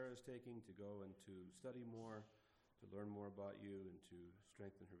is taking to go and to study more, to learn more about you, and to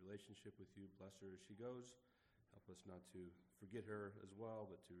strengthen her relationship with you. Bless her as she goes. Help us not to forget her as well,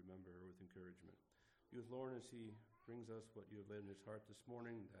 but to remember her with encouragement. Be with Lauren as he brings us what you have laid in his heart this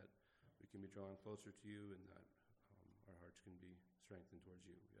morning, that we can be drawn closer to you and that our hearts can be strengthened towards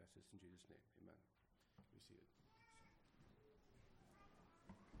you. We ask this in Jesus' name. Amen. Be seated.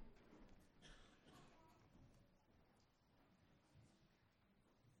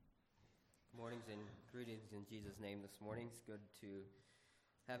 Mornings and greetings in Jesus' name this morning. It's good to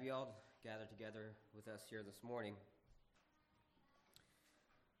have you all gather together with us here this morning.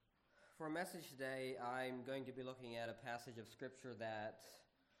 For a message today, I'm going to be looking at a passage of Scripture that,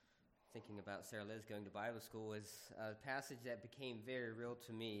 thinking about Sarah Liz going to Bible school, is a passage that became very real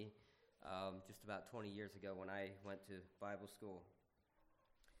to me just about 20 years ago when I went to Bible school.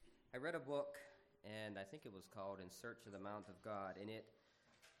 I read a book, and I think it was called In Search of the Mount of God, and it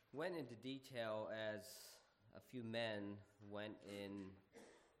went into detail as a few men went in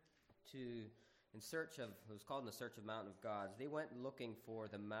search of, it was called In the Search of the Mountain of God. They went looking for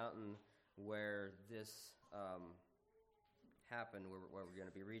the mountain where this happened, where we're going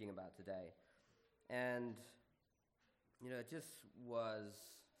to be reading about today. And, it just was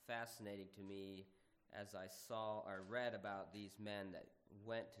fascinating to me as I saw or read about these men that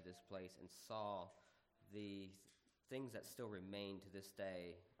went to this place and saw the things that still remain to this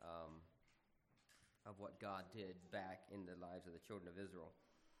day of what God did back in the lives of the children of Israel.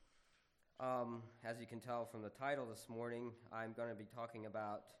 As you can tell from the title this morning, I'm going to be talking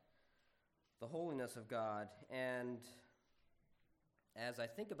about the holiness of God. And as I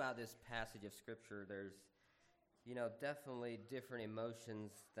think about this passage of Scripture, there's, definitely different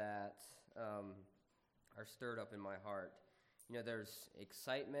emotions that are stirred up in my heart. There's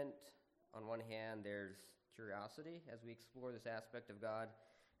excitement on one hand, there's curiosity as we explore this aspect of God.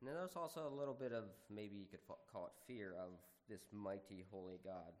 And then there's also a little bit of, maybe you could call it fear of this mighty, holy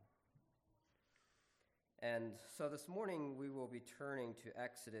God. And so this morning we will be turning to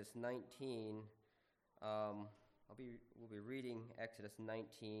Exodus 19. We'll be reading Exodus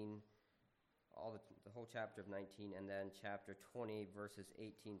 19, the whole chapter of 19, and then chapter 20, verses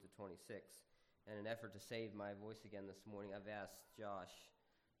 18 to 26. In an effort to save my voice again this morning, I've asked Josh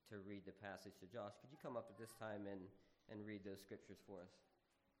to read the passage. So Josh, could you come up at this time and read those scriptures for us?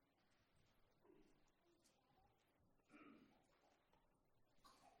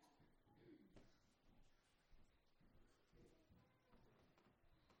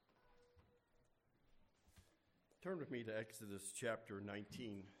 Turn with me to Exodus chapter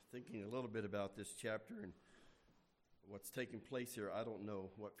 19, thinking a little bit about this chapter and what's taking place here. I don't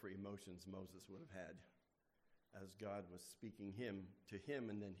know what for emotions Moses would have had as God was speaking to him,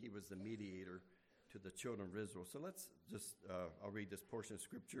 and then he was the mediator to the children of Israel. So let's just, I'll read this portion of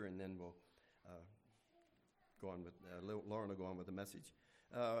Scripture, and then we'll go on with, Lauren will go on with the message.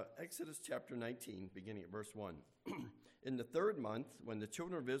 Exodus chapter 19, beginning at verse 1. In the 3rd month, when the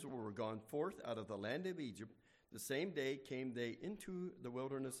children of Israel were gone forth out of the land of Egypt, the same day came they into the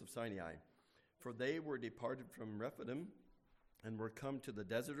wilderness of Sinai, for they were departed from Rephidim and were come to the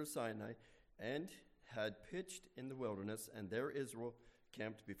desert of Sinai and had pitched in the wilderness, and there Israel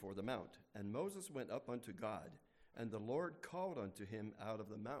camped before the mount. And Moses went up unto God, and the Lord called unto him out of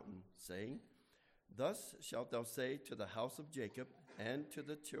the mountain, saying, Thus shalt thou say to the house of Jacob and to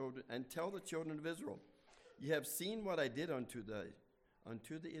the children, and tell the children of Israel, Ye have seen what I did unto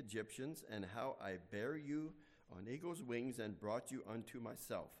the Egyptians, and how I bare you on eagle's wings and brought you unto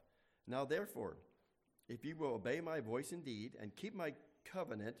myself. Now therefore, if ye will obey my voice indeed, and keep my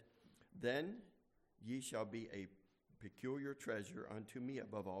covenant, then ye shall be a peculiar treasure unto me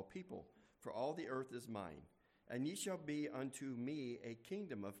above all people, for all the earth is mine. And ye shall be unto me a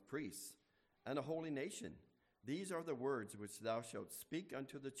kingdom of priests, and a holy nation. These are the words which thou shalt speak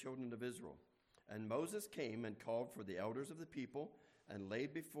unto the children of Israel. And Moses came and called for the elders of the people, and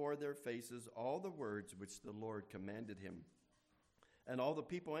laid before their faces all the words which the Lord commanded him. And all the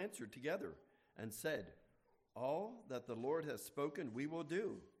people answered together, and said, All that the Lord hath spoken we will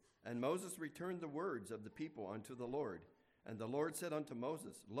do. And Moses returned the words of the people unto the Lord. And the Lord said unto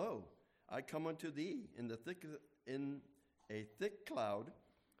Moses, Lo, I come unto thee in a thick cloud,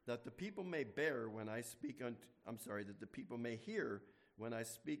 that the people may bear when I speak that the people may hear when I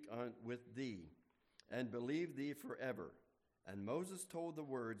speak with thee, and believe thee forever. And Moses told the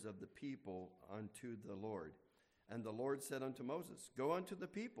words of the people unto the Lord. And the Lord said unto Moses, Go unto the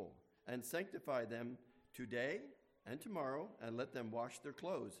people, and sanctify them today and tomorrow, and let them wash their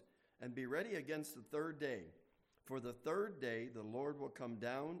clothes, and be ready against the 3rd day. For the 3rd day the Lord will come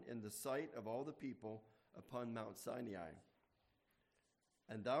down in the sight of all the people upon Mount Sinai.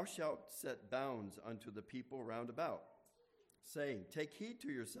 And thou shalt set bounds unto the people round about, saying, Take heed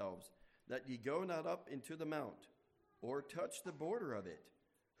to yourselves, that ye go not up into the mount, or touch the border of it.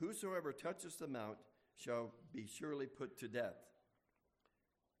 Whosoever touches the mount shall be surely put to death.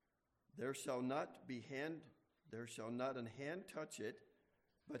 There shall not an hand touch it,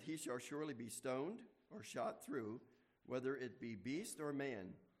 but he shall surely be stoned or shot through, whether it be beast or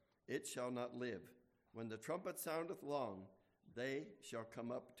man, it shall not live. When the trumpet soundeth long, they shall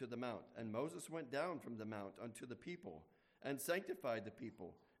come up to the mount. And Moses went down from the mount unto the people, and sanctified the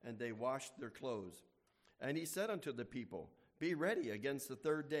people, and they washed their clothes. And he said unto the people, Be ready against the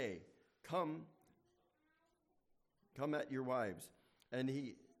third day. Come at your wives. And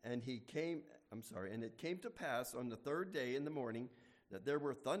it came to pass on the third day in the morning that there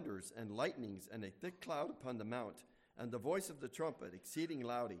were thunders and lightnings and a thick cloud upon the mount, and the voice of the trumpet exceeding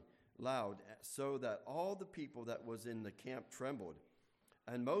loud, so that all the people that was in the camp trembled.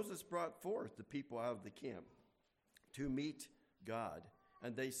 And Moses brought forth the people out of the camp to meet God,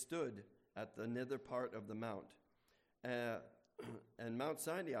 and they stood at the nether part of the mount. And Mount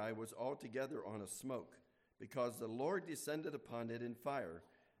Sinai was altogether on a smoke, because the Lord descended upon it in fire,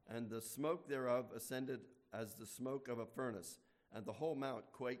 and the smoke thereof ascended as the smoke of a furnace, and the whole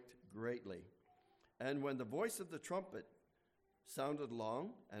mount quaked greatly. And when the voice of the trumpet sounded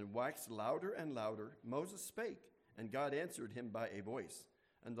long and waxed louder and louder, Moses spake, and God answered him by a voice.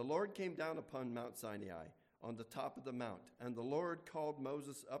 And the Lord came down upon Mount Sinai on the top of the mount, and the Lord called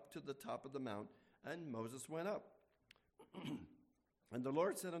Moses up to the top of the mount, and Moses went up. And the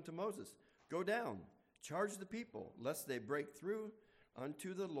Lord said unto Moses, Go down, charge the people, lest they break through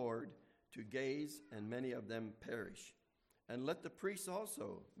unto the Lord to gaze, and many of them perish. And let the priests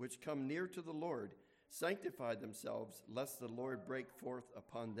also, which come near to the Lord, sanctify themselves, lest the Lord break forth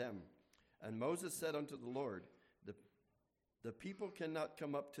upon them. And Moses said unto the Lord, The people cannot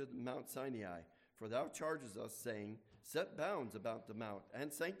come up to Mount Sinai, for thou chargest us, saying, Set bounds about the mount,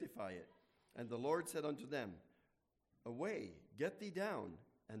 and sanctify it. And the Lord said unto them, Away, get thee down,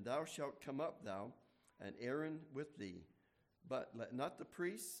 and thou shalt come up, thou, and Aaron with thee. But let not the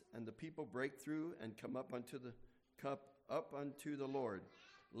priests and the people break through and come up unto the Lord,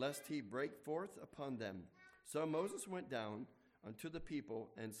 lest he break forth upon them. So Moses went down unto the people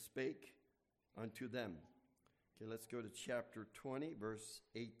and spake unto them. Okay, let's go to chapter 20, verse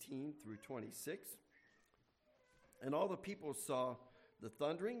 18 through 26. And all the people saw the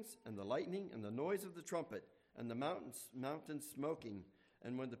thunderings and the lightning and the noise of the trumpet and the mountains smoking.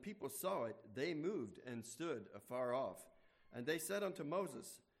 And when the people saw it, they moved and stood afar off. And they said unto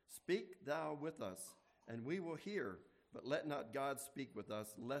Moses, Speak thou with us, and we will hear, but let not God speak with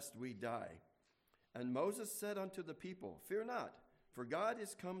us, lest we die. And Moses said unto the people, Fear not, for God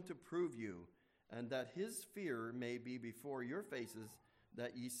is come to prove you, and that his fear may be before your faces,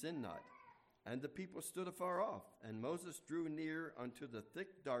 that ye sin not. And the people stood afar off, and Moses drew near unto the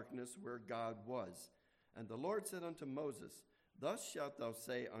thick darkness where God was. And the Lord said unto Moses, Thus shalt thou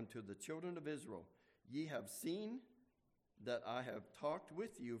say unto the children of Israel, Ye have seen that I have talked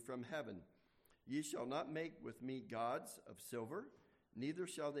with you from heaven. Ye shall not make with me gods of silver, neither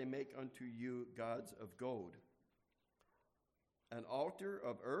shall they make unto you gods of gold. An altar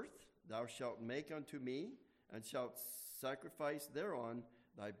of earth thou shalt make unto me, and shalt sacrifice thereon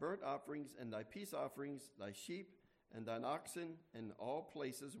thy burnt offerings and thy peace offerings, thy sheep and thine oxen, in all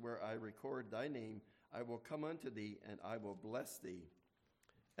places where I record thy name, I will come unto thee, and I will bless thee.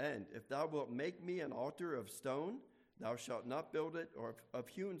 And if thou wilt make me an altar of stone, thou shalt not build it or of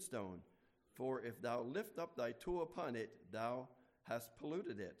hewn stone. For if thou lift up thy tool upon it, thou hast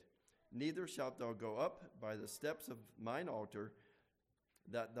polluted it. Neither shalt thou go up by the steps of mine altar,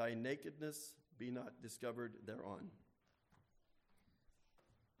 that thy nakedness be not discovered thereon.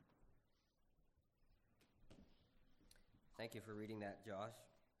 Thank you for reading that, Josh.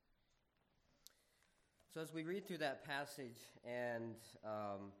 So as we read through that passage and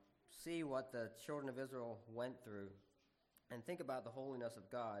see what the children of Israel went through and think about the holiness of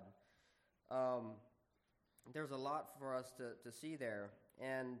God, there's a lot for us to see there.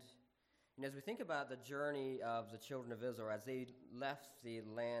 And as we think about the journey of the children of Israel as they left the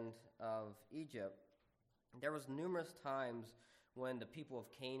land of Egypt, there was numerous times when the people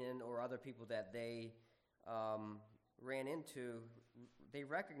of Canaan or other people that they ran into, they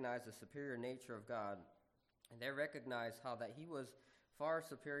recognized the superior nature of God. And they recognized how that he was far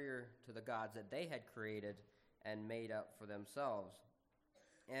superior to the gods that they had created and made up for themselves.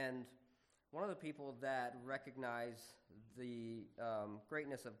 And one of the people that recognized the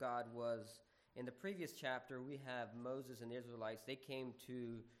greatness of God was, in the previous chapter, we have Moses and the Israelites. They came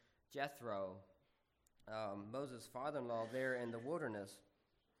to Jethro, Moses' father-in-law, there in the wilderness.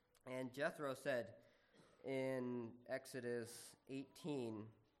 And Jethro said in Exodus 18,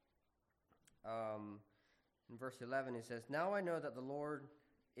 in verse 11, he says, "Now I know that the Lord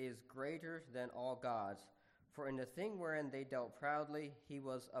is greater than all gods, for in the thing wherein they dealt proudly, he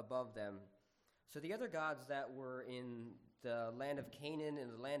was above them." So the other gods that were in the land of Canaan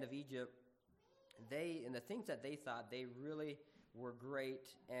and the land of Egypt, in the things that they thought they really were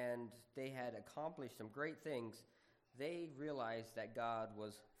great and they had accomplished some great things, they realized that God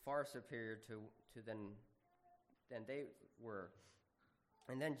was far superior to than they were.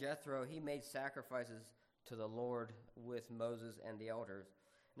 And then Jethro, he made sacrifices to the Lord with Moses and the elders.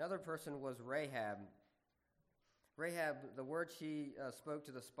 Another person was Rahab. Rahab, the word she spoke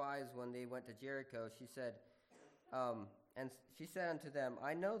to the spies when they went to Jericho, she said, and she said unto them,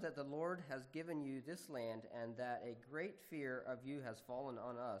 "I know that the Lord has given you this land, and that a great fear of you has fallen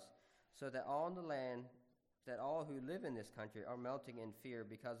on us, so that all in the land, that all who live in this country are melting in fear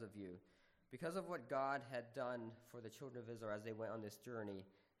because of you." Because of what God had done for the children of Israel as they went on this journey,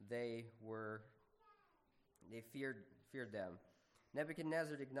 they feared them.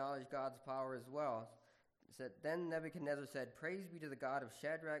 Nebuchadnezzar acknowledged God's power as well. Then Nebuchadnezzar said, "Praise be to the God of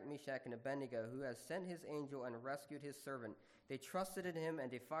Shadrach, Meshach, and Abednego, who has sent his angel and rescued his servant. They trusted in him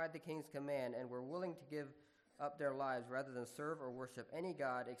and defied the king's command, and were willing to give up their lives rather than serve or worship any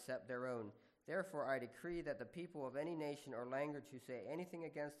god except their own. Therefore I decree that the people of any nation or language who say anything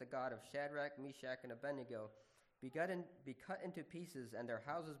against the God of Shadrach, Meshach, and Abednego be cut into pieces, and their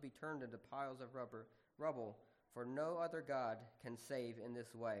houses be turned into piles of rubble, for no other God can save in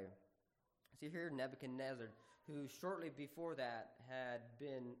this way." See here Nebuchadnezzar, who shortly before that had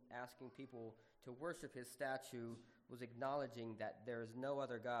been asking people to worship his statue, was acknowledging that there is no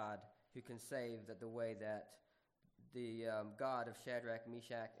other God who can save the way that the God of Shadrach,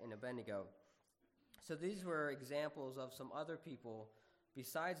 Meshach, and Abednego. So these were examples of some other people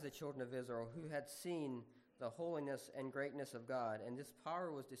besides the children of Israel who had seen the holiness and greatness of God, and this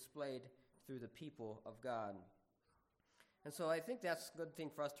power was displayed through the people of God. And so I think that's a good thing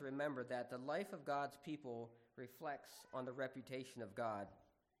for us to remember, that the life of God's people reflects on the reputation of God.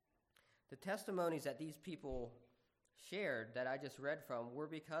 The testimonies that these people shared that I just read from were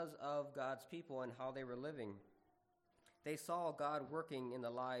because of God's people and how they were living. They saw God working in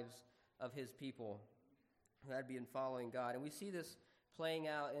the lives of his people who had been following God. And we see this playing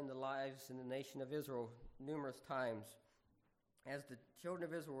out in the lives in the nation of Israel numerous times, as the children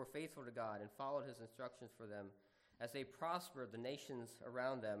of Israel were faithful to God and followed his instructions for them. As they prospered, the nations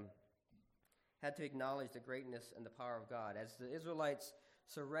around them had to acknowledge the greatness and the power of God. As the Israelites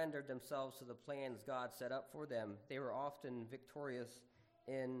surrendered themselves to the plans God set up for them, they were often victorious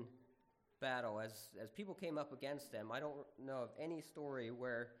in battle. As people came up against them, I don't know of any story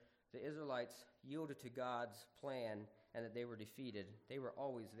where the Israelites yielded to God's plan and that they were defeated. They were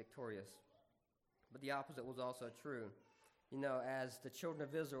always victorious. But the opposite was also true. As the children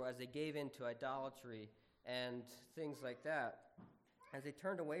of Israel, as they gave in to idolatry and things like that, as they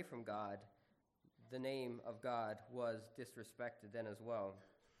turned away from God, the name of God was disrespected then as well.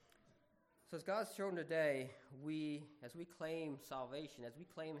 So as God's children today, as we claim salvation, as we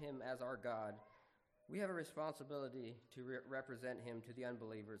claim him as our God, we have a responsibility to represent him to the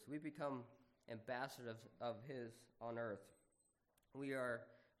unbelievers. We become ambassadors of his on earth. We are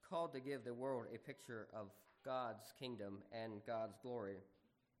called to give the world a picture of God's kingdom and God's glory.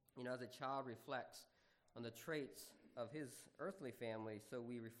 As a child reflects on the traits of his earthly family, so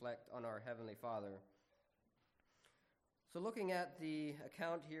we reflect on our Heavenly Father. So looking at the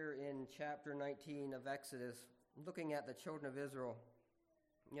account here in chapter 19 of Exodus, looking at the children of Israel,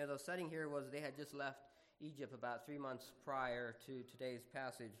 the setting here was they had just left Egypt about 3 months prior to today's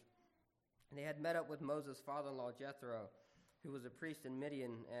passage. And they had met up with Moses' father-in-law Jethro, who was a priest in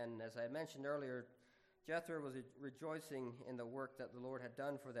Midian, and as I mentioned earlier, Jethro was rejoicing in the work that the Lord had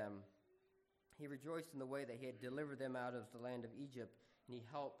done for them. He rejoiced in the way that he had delivered them out of the land of Egypt, and he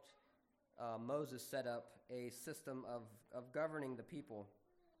helped Moses set up a system of governing the people.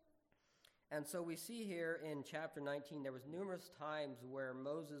 And so we see here in chapter 19, there was numerous times where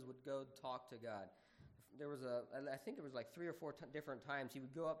Moses would go talk to God. I think there was like 3 or 4 different times. He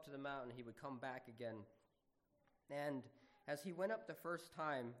would go up to the mountain, he would come back again. And as he went up the first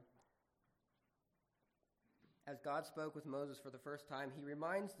time, as God spoke with Moses for the first time, he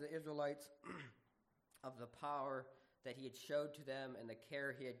reminds the Israelites of the power that he had showed to them and the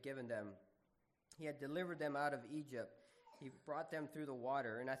care he had given them. He had delivered them out of Egypt. He brought them through the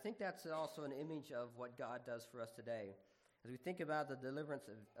water. And I think that's also an image of what God does for us today. As we think about the deliverance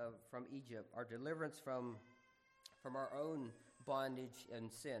from Egypt, our deliverance from our own bondage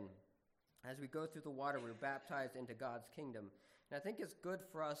and sin. As we go through the water, we're baptized into God's kingdom. And I think it's good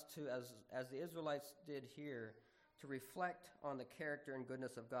for us to, as the Israelites did here, to reflect on the character and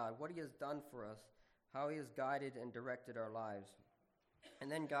goodness of God, what he has done for us, how he has guided and directed our lives.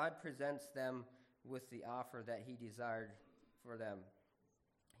 And then God presents them with the offer that he desired for them.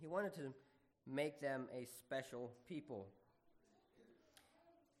 He wanted to make them a special people.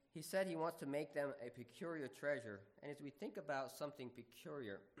 He said he wants to make them a peculiar treasure. And as we think about something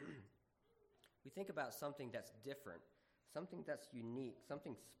peculiar, we think about something that's different, something that's unique,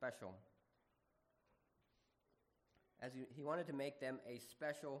 something special. He wanted to make them a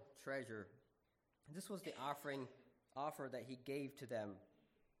special treasure. This was the offer that he gave to them.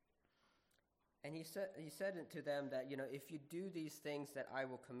 And he said to them that, if you do these things that I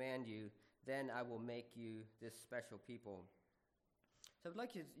will command you, then I will make you this special people. So I'd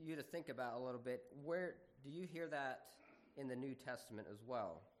like you to think about a little bit, where do you hear that in the New Testament as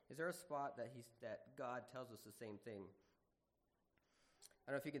well? Is there a spot that God tells us the same thing?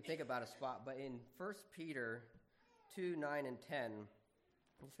 I don't know if you can think about a spot, but in 1 Peter 2, 9, and 10,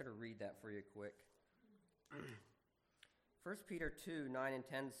 I'm just going to read that for you quick. 1 Peter 2, 9, and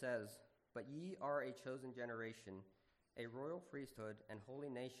 10 says, "But ye are a chosen generation, a royal priesthood, and holy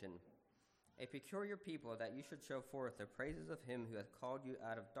nation, a peculiar people, that you should show forth the praises of him who hath called you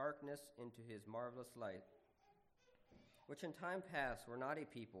out of darkness into his marvelous light, which in time past were not a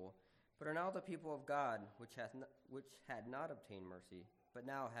people, but are now the people of God, which had not obtained mercy, but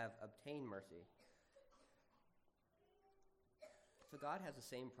now have obtained mercy." So God has the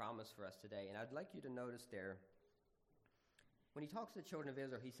same promise for us today, and I'd like you to notice there, when he talks to the children of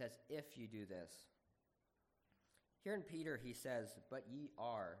Israel, he says, if you do this. Here in Peter, he says, but ye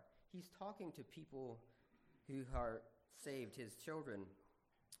are. He's talking to people who are saved, his children.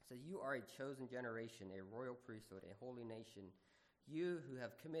 He says, you are a chosen generation, a royal priesthood, a holy nation. You who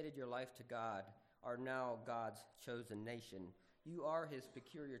have committed your life to God are now God's chosen nation. You are his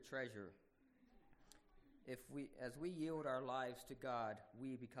peculiar treasure. As we yield our lives to God,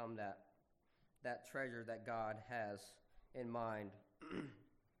 we become that treasure that God has in mind.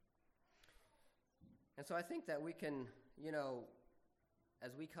 And so I think that we can,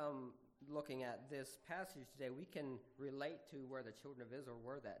 as we come looking at this passage today, we can relate to where the children of Israel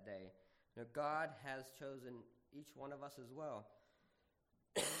were that day. God has chosen each one of us as well.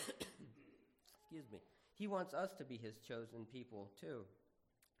 Excuse me. He wants us to be his chosen people too.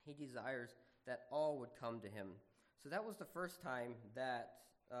 He desires that all would come to him. So that was the first time that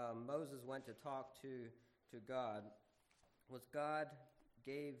Moses went to talk to God, was God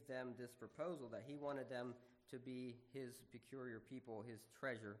gave them this proposal that he wanted them to be his peculiar people, his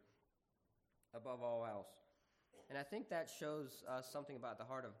treasure, above all else. And I think that shows us something about the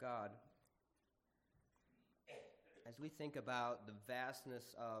heart of God. As we think about the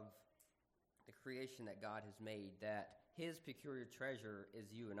vastness of the creation that God has made, that his peculiar treasure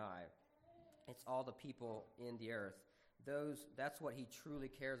is you and I. It's all the people in the earth. That's what he truly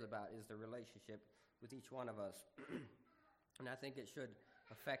cares about, is the relationship with each one of us. And I think it should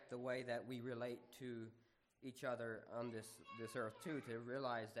affect the way that we relate to each other on this earth too, to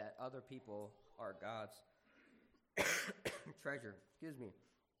realize that other people are God's treasure. Excuse me.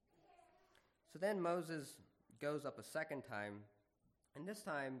 So then Moses goes up a second time, and this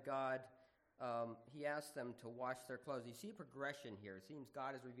time God, he asks them to wash their clothes. You see a progression here. It seems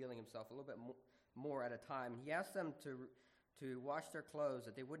God is revealing himself a little bit more at a time. He asked them to wash their clothes,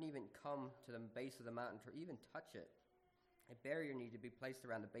 that they wouldn't even come to the base of the mountain to even touch it. A barrier needed to be placed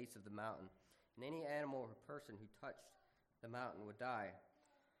around the base of the mountain, and any animal or person who touched the mountain would die.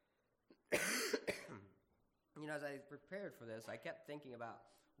 As I prepared for this, I kept thinking about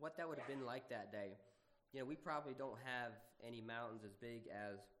what that would have been like that day. We probably don't have any mountains as big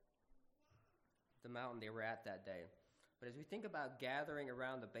as the mountain they were at that day. But as we think about gathering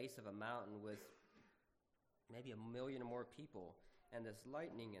around the base of a mountain with maybe 1 million or more people, and this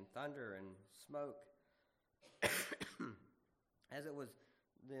lightning and thunder and smoke, as it was,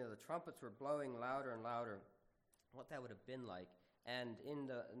 the trumpets were blowing louder and louder, what that would have been like. And in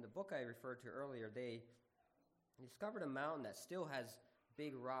the book I referred to earlier, they discovered a mountain that still has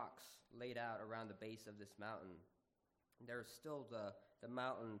big rocks laid out around the base of this mountain. There's still the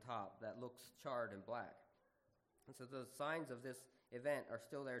mountain top that looks charred and black. And so the signs of this event are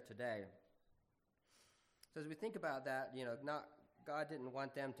still there today. So as we think about that, God didn't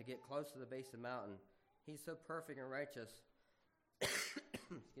want them to get close to the base of the mountain. He's so perfect and righteous,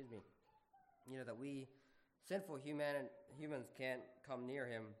 excuse me, that we sinful humans can't come near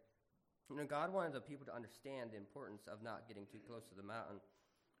him. God wanted the people to understand the importance of not getting too close to the mountain.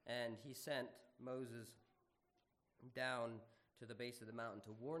 And he sent Moses down to the base of the mountain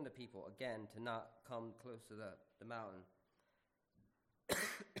to warn the people, again, to not come close to the mountain.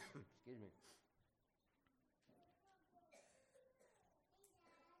 Excuse me.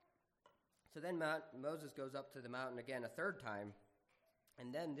 So then Moses goes up to the mountain again a third time,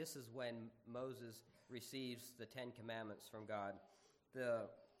 and then this is when Moses receives the Ten Commandments from God. The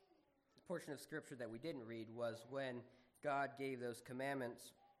portion of Scripture that we didn't read was when God gave those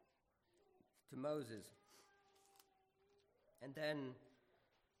commandments to Moses. And then,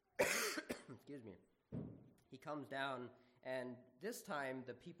 excuse me, he comes down, and this time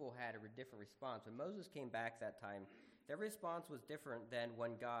the people had a different response. When Moses came back that time, their response was different than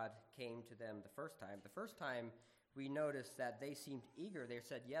when God came to them the first time. The first time, we noticed that they seemed eager. They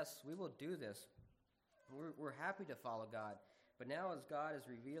said, yes, we will do this. We're happy to follow God. But now as God is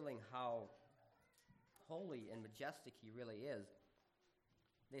revealing how holy and majestic he really is,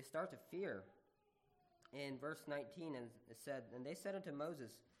 they start to fear. In verse 19, and it said, and they said unto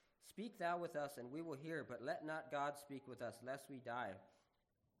Moses, speak thou with us, and we will hear, but let not God speak with us, lest we die.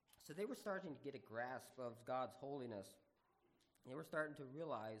 So they were starting to get a grasp of God's holiness. They were starting to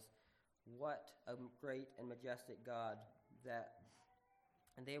realize what a great and majestic God that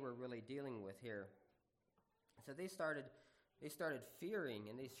they were really dealing with here. So they started fearing,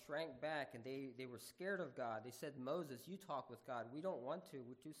 and they shrank back, and they were scared of God. They said, Moses, you talk with God. We don't want to.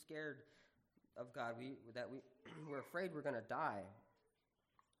 We're too scared of God. We're afraid we're going to die.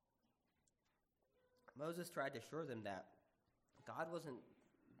 Moses tried to assure them that God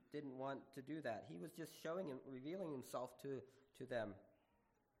didn't want to do that. He was just showing and revealing himself to them.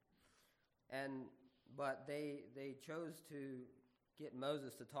 But they chose to get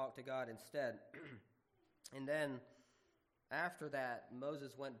Moses to talk to God instead. And then after that,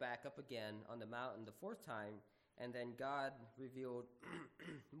 Moses went back up again on the mountain the fourth time, and then God revealed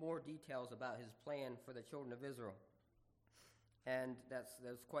more details about his plan for the children of Israel. And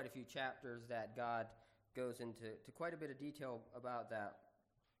there's quite a few chapters that God goes into quite a bit of detail about that.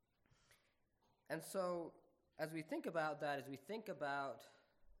 And so, as we think about that, as we think about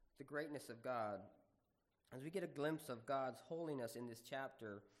the greatness of God, as we get a glimpse of God's holiness in this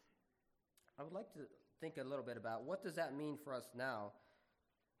chapter, I would like to think a little bit about what does that mean for us now?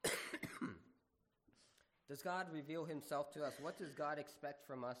 Does God reveal himself to us? What does God expect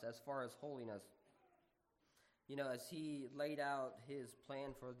from us as far as holiness? You know, as he laid out his plan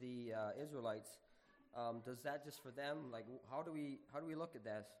for the Israelites, does that just for them? Like, how do we look at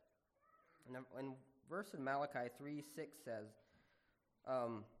this? And verse in Malachi 3:6 says,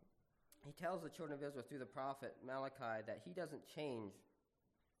 he tells the children of Israel through the prophet Malachi that he doesn't change.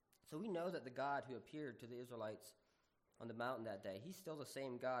 So we know that the God who appeared to the Israelites on the mountain that day, he's still the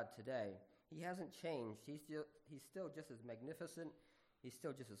same God today. He hasn't changed. He's still just as magnificent. He's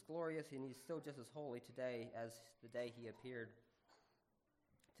still just as glorious, and he's still just as holy today as the day he appeared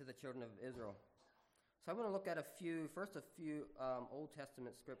to the children of Israel. So I want to look at a few Old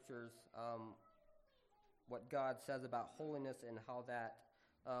Testament scriptures, what God says about holiness and how that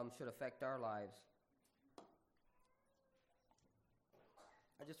should affect our lives.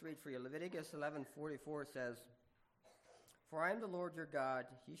 I just read for you. Leviticus 11:44 says, for I am the Lord your God,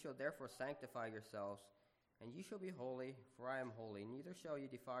 ye shall therefore sanctify yourselves, and ye shall be holy, for I am holy. Neither shall ye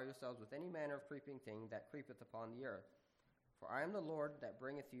defile yourselves with any manner of creeping thing that creepeth upon the earth. For I am the Lord that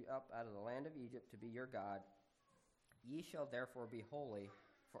bringeth you up out of the land of Egypt to be your God. Ye shall therefore be holy,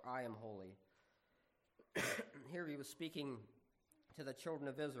 for I am holy. Here he was speaking to the children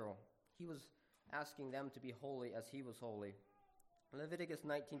of Israel. He was asking them to be holy as he was holy. Leviticus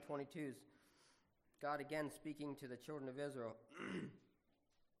 19:22, God again speaking to the children of Israel.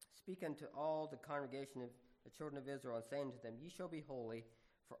 Speak unto all the congregation of the children of Israel, and saying to them, ye shall be holy,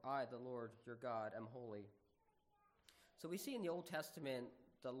 for I, the Lord your God, am holy. So we see in the Old Testament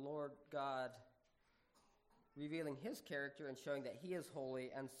the Lord God revealing his character and showing that he is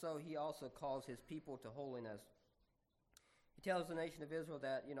holy, and so he also calls his people to holiness. He tells the nation of Israel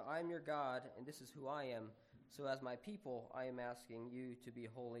that, I am your God, and this is who I am. So as my people, I am asking you to be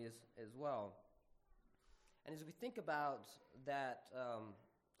holy as well. And as we think about that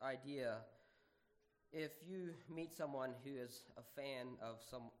idea, if you meet someone who is a fan of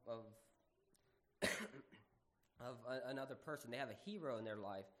another person, they have a hero in their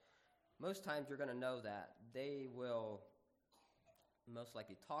life, most times you're going to know that. They will most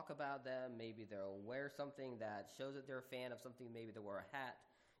likely talk about them. Maybe they'll wear something that shows that they're a fan of something. Maybe they'll wear a hat.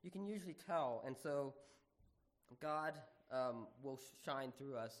 You can usually tell. And so God will shine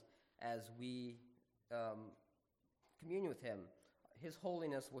through us as we commune with him. His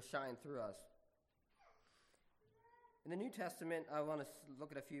holiness will shine through us. In the New Testament, I want to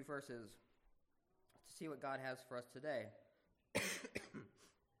look at a few verses to see what God has for us today.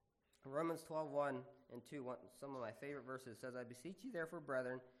 Romans 12:1 and 2, some of my favorite verses, says, I beseech you therefore,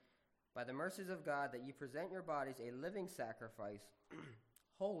 brethren, by the mercies of God, that you present your bodies a living sacrifice,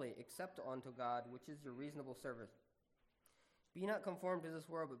 holy, acceptable unto God, which is your reasonable service. Be not conformed to this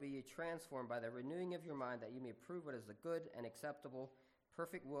world, but be ye transformed by the renewing of your mind, that you may prove what is the good and acceptable,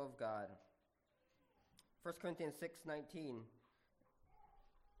 perfect will of God. 1 Corinthians 6:19.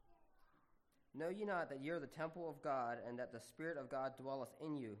 Know ye not that ye are the temple of God, and that the Spirit of God dwelleth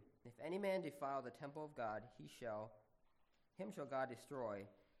in you? If any man defile the temple of God, him shall God destroy.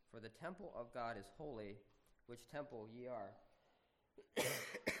 For the temple of God is holy, which temple ye are.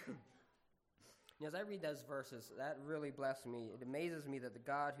 As I read those verses, that really blessed me. It amazes me that the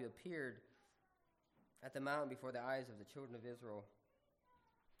God who appeared at the mountain before the eyes of the children of Israel,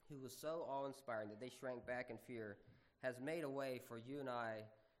 who was so awe-inspiring that they shrank back in fear, has made a way for you and I's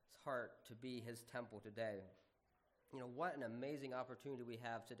heart to be his temple today. What an amazing opportunity we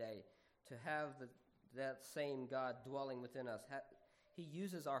have today to have that same God dwelling within us. He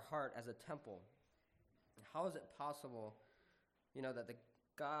uses our heart as a temple. How is it possible, that the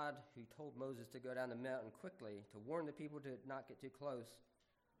God who told Moses to go down the mountain quickly, to warn the people to not get too close,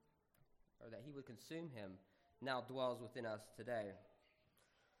 or that he would consume him, now dwells within us today?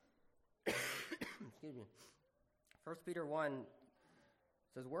 Excuse me. 1 Peter 1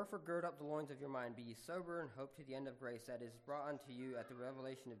 says, Wherefore gird up the loins of your mind, be ye sober, and hope to the end of grace that is brought unto you at the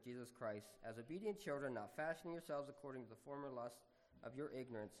revelation of Jesus Christ, as obedient children, not fashioning yourselves according to the former lust of your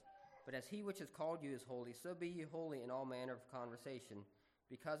ignorance, but as he which has called you is holy, so be ye holy in all manner of conversation,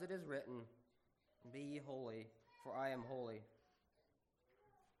 because it is written, Be ye holy, for I am holy.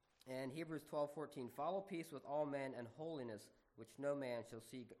 And Hebrews 12:14, Follow peace with all men and holiness, which no man shall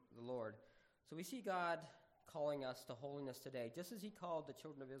see the Lord. So we see God calling us to holiness today, just as he called the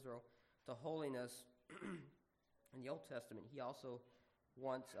children of Israel to holiness in the Old Testament. He also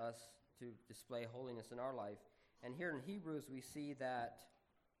wants us to display holiness in our life. And here in Hebrews, we see that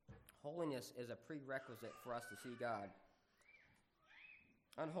holiness is a prerequisite for us to see God.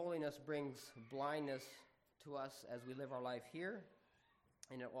 Unholiness brings blindness to us as we live our life here,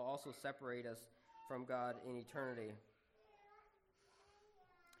 and it will also separate us from God in eternity.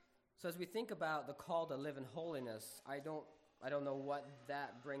 So as we think about the call to live in holiness, I don't know what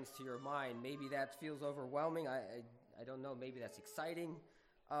that brings to your mind. Maybe that feels overwhelming. I don't know. Maybe that's exciting.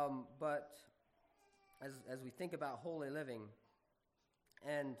 But as we think about holy living,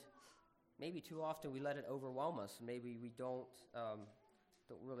 and maybe too often we let it overwhelm us. Maybe we don't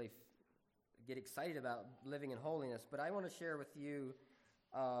really get excited about living in holiness. But I want to share with you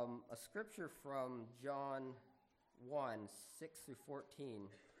a scripture from John 1, 6 through 14.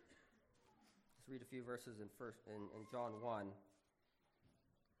 Let's read a few verses in John 1.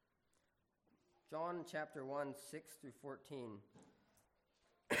 John chapter 1, 6 through 14.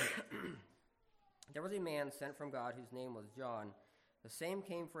 There was a man sent from God whose name was John. The same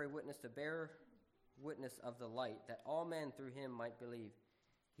came for a witness to bear witness of the light, that all men through him might believe.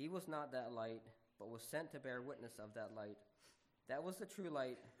 He was not that light, but was sent to bear witness of that light. That was the true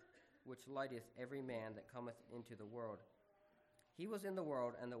light, which lighteth every man that cometh into the world. He was in the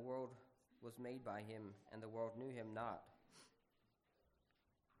world, and the world was made by him, and the world knew him not.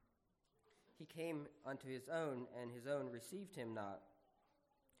 He came unto his own, and his own received him not.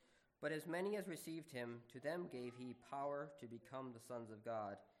 But as many as received him, to them gave he power to become the sons of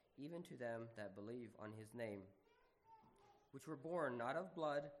God, even to them that believe on his name, which were born not of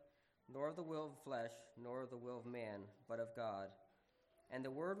blood, nor of the will of flesh, nor of the will of man, but of God. And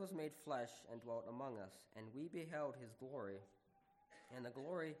the Word was made flesh and dwelt among us, and we beheld his glory, and the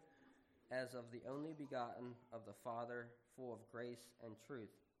glory as of the only begotten of the Father, full of grace and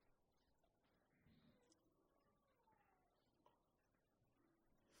truth.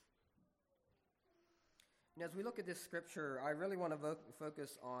 And as we look at this scripture, I really want to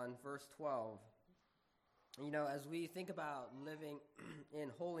focus on verse 12. As we think about living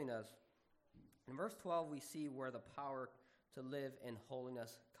in holiness, in verse 12 we see where the power to live in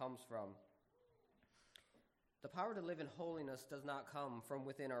holiness comes from. The power to live in holiness does not come from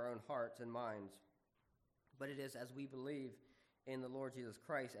within our own hearts and minds, but it is as we believe in the Lord Jesus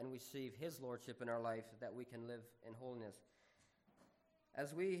Christ and receive his lordship in our life that we can live in holiness.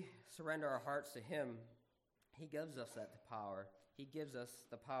 As we surrender our hearts to him, he gives us that power. He gives us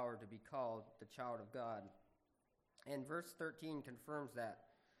the power to be called the child of God. And verse 13 confirms that.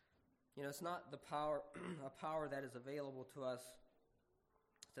 It's not the power, a power that is available to us.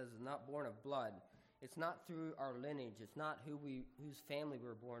 It says it's not born of blood. It's not through our lineage. It's not whose family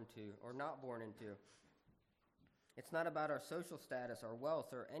we're born to or not born into. It's not about our social status or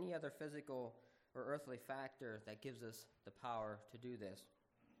wealth or any other physical or earthly factor that gives us the power to do this.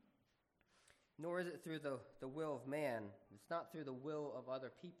 nor is it through the will of man. It's not through the will of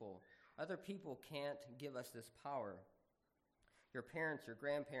other people. Other people can't give us this power. Your parents, your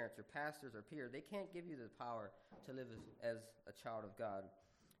grandparents, your pastors, or peers, they can't give you the power to live as a child of God.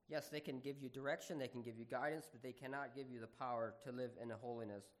 Yes, they can give you direction, they can give you guidance, but they cannot give you the power to live in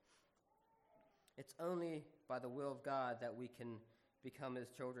holiness. It's only by the will of God that we can become his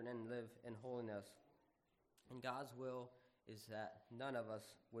children and live in holiness. And God's will is that none of us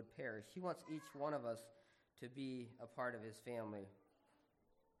would perish. He wants each one of us to be a part of his family.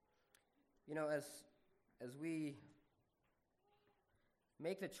 You know, as we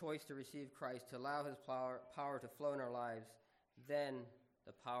make the choice to receive Christ, to allow his power to flow in our lives, then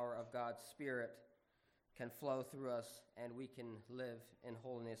the power of God's Spirit can flow through us, and we can live in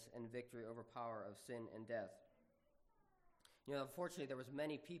holiness and victory over power of sin and death. You know, unfortunately, there was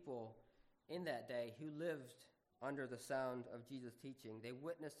many people in that day who lived under the sound of Jesus' teaching. They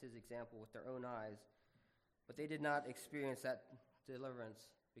witnessed his example with their own eyes, but they did not experience that deliverance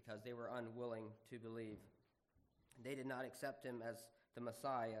because they were unwilling to believe. They did not accept him as the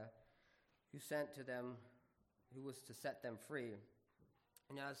Messiah who sent to them, who was to set them free.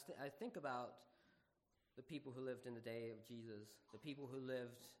 And as I think about the people who lived in the day of Jesus, the people who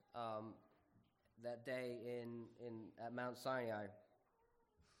lived that day at Mount Sinai,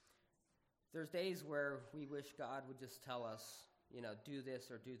 there's days where we wish God would just tell us, you know, do this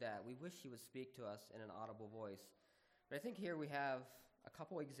or do that. We wish he would speak to us in an audible voice. But I think here we have a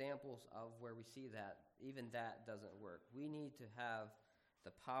couple examples of where we see that. Even that doesn't work. We need to have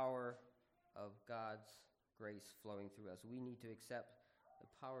the power of God's grace flowing through us. We need to accept the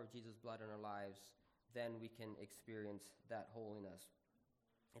power of Jesus' blood in our lives. Then we can experience that holiness.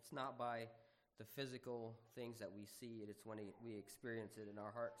 It's not by the physical things that we see. It's when we experience it in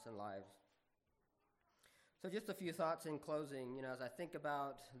our hearts and lives. So just a few thoughts in closing. You know, as I think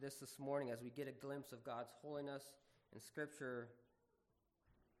about this morning, as we get a glimpse of God's holiness in Scripture,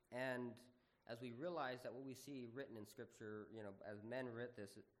 and as we realize that what we see written in Scripture, you know, as men wrote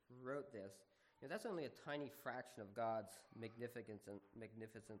this, you know, that's only a tiny fraction of God's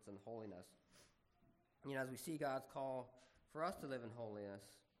magnificence and holiness. You know, as we see God's call for us to live in holiness,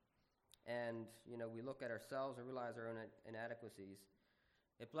 and, you know, we look at ourselves and realize our own inadequacies,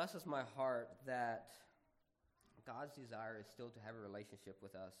 it blesses my heart that God's desire is still to have a relationship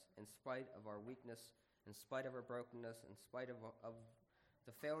with us in spite of our weakness, in spite of our brokenness, in spite of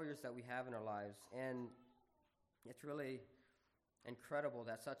the failures that we have in our lives. And it's really incredible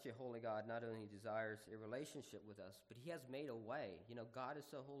that such a holy God not only desires a relationship with us, but he has made a way. You know, God is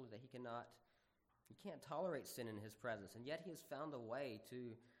so holy that he can't tolerate sin in his presence, and yet he has found a way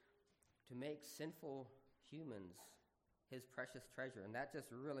to make sinful humans his precious treasure. And that just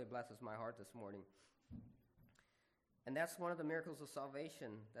really blesses my heart this morning. And that's one of the miracles of salvation,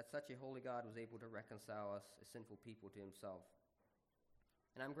 that such a holy God was able to reconcile us as sinful people to himself.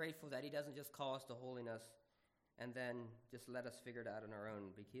 And I'm grateful that he doesn't just call us to holiness and then just let us figure it out on our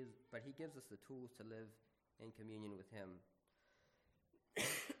own, but he gives us the tools to live in communion with him.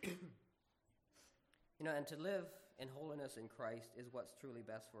 You know, and to live in holiness in Christ is what's truly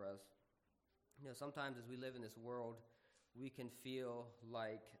best for us. You know, sometimes as we live in this world, we can feel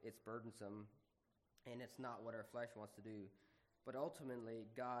like it's burdensome and it's not what our flesh wants to do. But ultimately,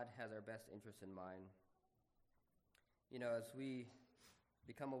 God has our best interests in mind. You know, as we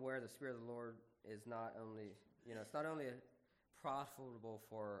become aware the Spirit of the Lord is not only, you know, it's not only profitable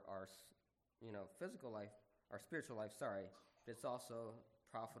for our, you know, physical life, our spiritual life, but it's also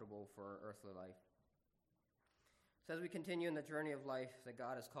profitable for our earthly life. So as we continue in the journey of life that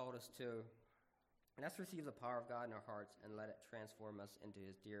God has called us to, let's receive the power of God in our hearts and let it transform us into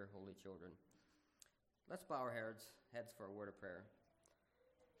his dear holy children. Let's bow our heads for a word of prayer.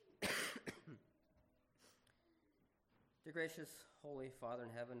 Dear gracious, holy Father in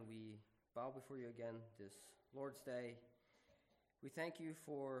heaven, we bow before you again this Lord's Day. We thank you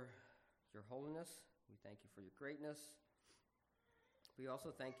for your holiness. We thank you for your greatness. We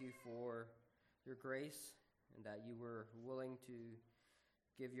also thank you for your grace and that you were willing to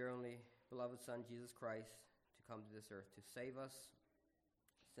give your only beloved Son, Jesus Christ, to come to this earth to save us,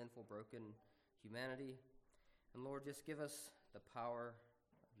 sinful, broken humanity. And Lord, just give us the power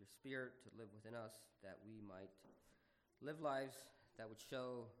of your Spirit to live within us, that we might live lives that would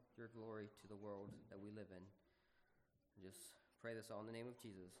show your glory to the world that we live in. Just pray this all in the name of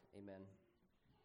Jesus. Amen.